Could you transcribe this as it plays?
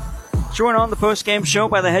Joined on the postgame show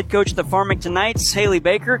by the head coach of the Farmington Knights, Haley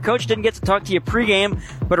Baker. Coach, didn't get to talk to you pregame,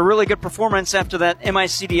 but a really good performance after that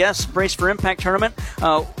MICDS Brace for Impact tournament.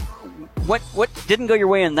 What didn't go your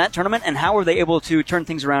way in that tournament, and how were they able to turn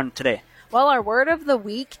things around today? Well, our word of the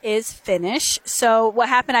week is finish. So what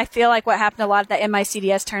happened, I feel like what happened a lot at that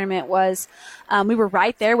MICDS tournament was we were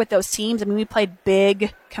right there with those teams. I mean, we played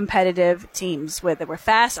big competitive teams that were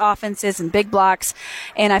fast offenses and big blocks.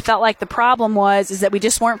 And I felt like the problem is that we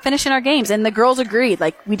just weren't finishing our games. And the girls agreed,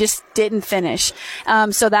 like we just didn't finish.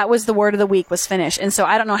 So that was the word of the week, was finish. And so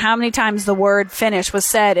I don't know how many times the word finish was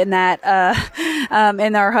said in that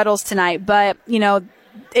in our huddles tonight. But,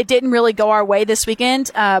 it didn't really go our way this weekend,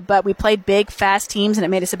 but we played big, fast teams, and it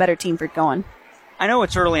made us a better team for going. I know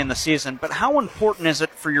it's early in the season, but how important is it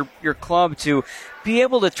for your club to be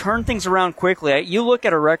able to turn things around quickly? You look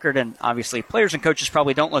at a record, and obviously players and coaches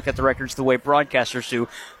probably don't look at the records the way broadcasters do,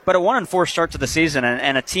 but a 1-4 start to the season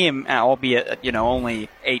and a team, albeit only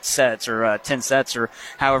 8 sets or 10 sets or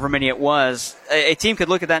however many it was, a team could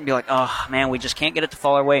look at that and be like, oh, man, we just can't get it to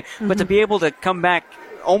fall our way. Mm-hmm. But to be able to come back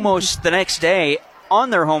almost the next day on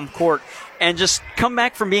their home court and just come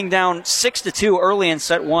back from being down 6-2 early in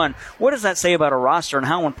set 1. What does that say about a roster, and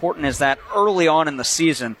how important is that early on in the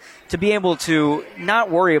season to be able to not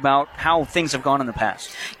worry about how things have gone in the past?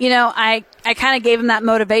 I kind of gave them that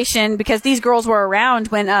motivation because these girls were around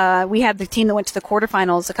when we had the team that went to the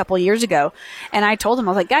quarterfinals a couple of years ago. And I told them,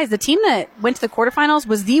 I was like, guys, the team that went to the quarterfinals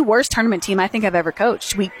was the worst tournament team I think I've ever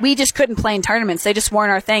coached. We just couldn't play in tournaments. They just weren't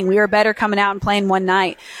our thing. We were better coming out and playing one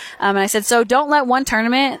night. And I said, so don't let one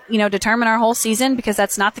tournament, determine our whole season, because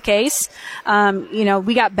that's not the case.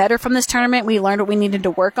 We got better from this tournament. We learned what we needed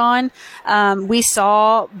to work on. We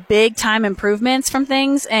saw big time improvements from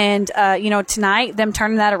things. And, tonight, them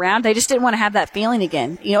turning that around, they just didn't want to have that feeling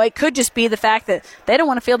again. It could just be the fact that they don't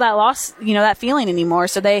want to feel that loss, that feeling anymore.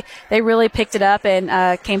 So they really picked it up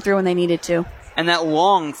and came through when they needed to. And that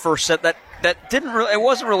long first set, that didn't really, it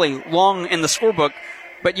wasn't really long in the scorebook,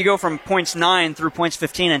 but you go from points 9 through points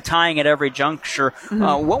 15 and tying at every juncture.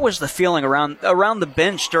 Mm-hmm. What was the feeling around the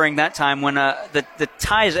bench during that time when the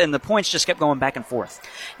ties and the points just kept going back and forth?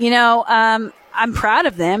 I'm proud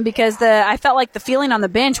of them because I felt like the feeling on the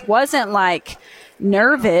bench wasn't like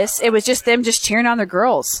nervous. It was just them just cheering on their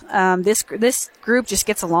girls. This group just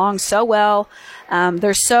gets along so well.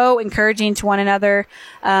 They're so encouraging to one another.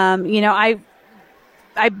 I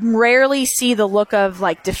rarely see the look of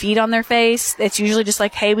like defeat on their face. It's usually just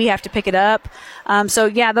like, hey, we have to pick it up.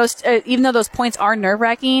 Those even though those points are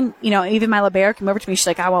nerve-wracking, even my libero came over to me. She's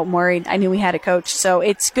like, I wasn't worried. I knew we had a coach. So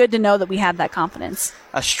it's good to know that we have that confidence.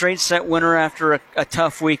 A straight set winner after a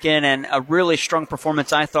tough weekend, and a really strong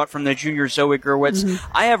performance, I thought, from the junior Zoe Gerwitz.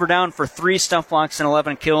 Mm-hmm. I have her down for 3 stuff blocks and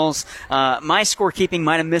 11 kills. My scorekeeping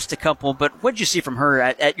might have missed a couple, but what did you see from her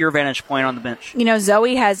at your vantage point on the bench?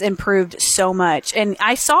 Zoe has improved so much, and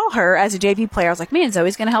I saw her as a JV player. I was like, man,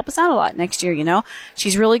 Zoe's going to help us out a lot next year.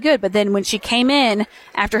 She's really good. But then when she came in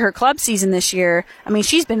after her club season this year, I mean,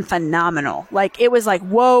 she's been phenomenal. Like, it was like,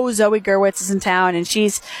 whoa, Zoe Gerwitz is in town, and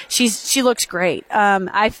she looks great.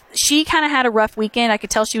 She kind of had a rough weekend. I could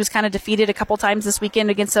tell she was kind of defeated a couple times this weekend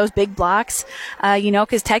against those big blocks,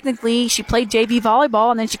 because technically she played JV volleyball,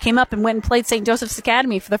 and then she came up and went and played St. Joseph's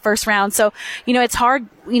Academy for the first round. So, it's hard,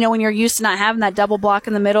 when you're used to not having that double block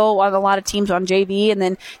in the middle on a lot of teams on JV, and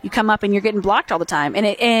then you come up and you're getting blocked all the time. And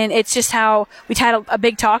it's just how we had a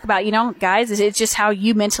big talk about, guys, it's just how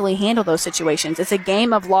you mentally handle those situations. It's a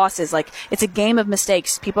game of losses. Like, it's a game of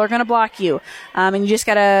mistakes. People are going to block you. And you just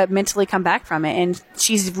got to mentally come back from it. And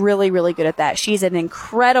she's really, really good at that. She's an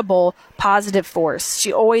incredible positive force.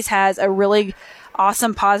 She always has a really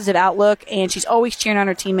awesome positive outlook, and she's always cheering on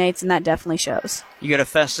her teammates, and that definitely shows. You go to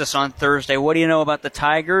Festus on Thursday. What do you know about the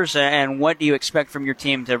Tigers, and what do you expect from your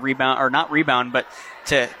team to rebound, or not rebound, but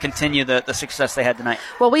to continue the success they had tonight?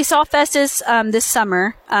 Well, we saw Festus this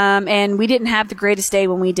summer, and we didn't have the greatest day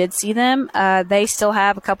when we did see them. They still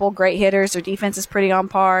have a couple great hitters. Their defense is pretty on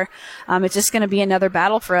par. It's just going to be another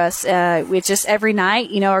battle for us. It's just every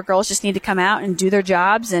night, our girls just need to come out and do their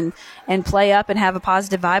jobs and play up and have a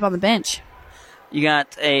positive vibe on the bench. You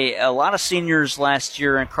got a lot of seniors last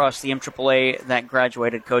year across the MAAA that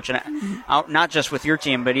graduated, Coach, and not just with your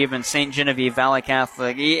team, but even St. Genevieve, Valley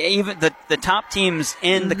Catholic, even the top teams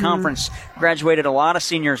in the conference graduated a lot of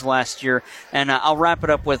seniors last year. And I'll wrap it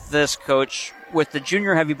up with this, Coach. With the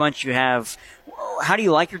junior heavy bunch you have, how do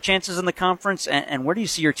you like your chances in the conference, and where do you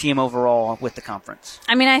see your team overall with the conference?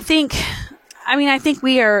 I mean, I think I mean, I think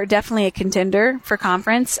we are definitely a contender for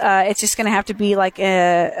conference. It's just going to have to be like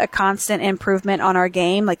a constant improvement on our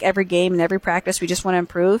game, like every game and every practice. We just want to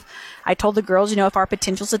improve. I told the girls, if our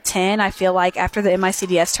potential's a 10, I feel like after the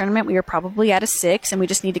MICDS tournament, we were probably at a 6, and we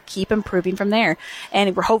just need to keep improving from there.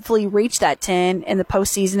 And we're hopefully reach that 10 in the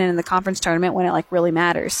postseason and in the conference tournament when it like really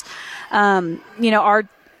matters.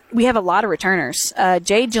 We have a lot of returners.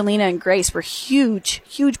 Jade, Jelena, and Grace were huge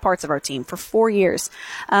parts of our team for 4 years.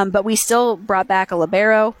 But we still brought back a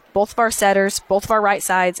libero, both of our setters, both of our right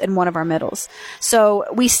sides, and one of our middles. So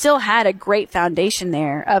we still had a great foundation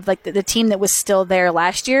there of like the team that was still there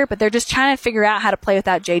last year, but they're just trying to figure out how to play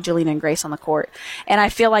without Jade, Jelena, and Grace on the court. And I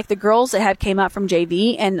feel like the girls that have came up from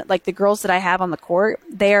JV and like the girls that I have on the court,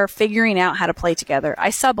 they are figuring out how to play together. I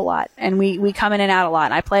sub a lot, and we come in and out a lot,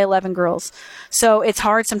 and I play 11 girls. So it's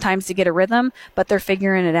hard sometimes to get a rhythm, but they're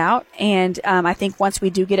figuring it out. And I think once we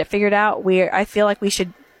do get it figured out, I feel like we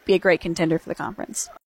should be a great contender for the conference.